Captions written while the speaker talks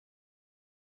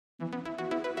Design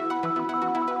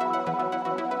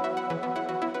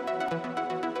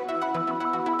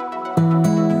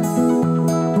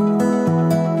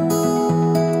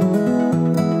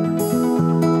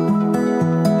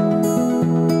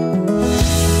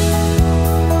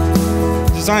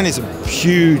is a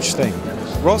huge thing.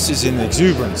 Ross is in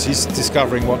exuberance. He's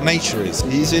discovering what nature is.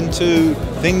 He's into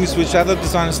things which other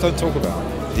designers don't talk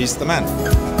about. He's the man.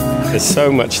 There's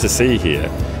so much to see here.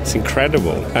 It's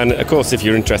incredible. And of course, if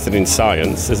you're interested in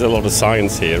science, there's a lot of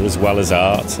science here as well as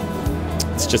art.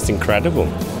 It's just incredible.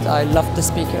 I love the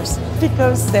speakers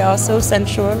because they are so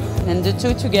sensual, and the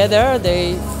two together,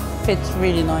 they fit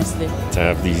really nicely. To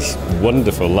have these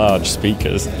wonderful large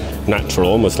speakers,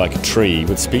 natural, almost like a tree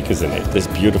with speakers in it. This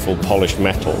beautiful polished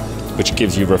metal, which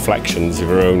gives you reflections of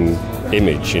your own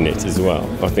image in it as well.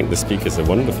 I think the speakers are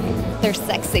wonderful. They're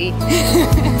sexy.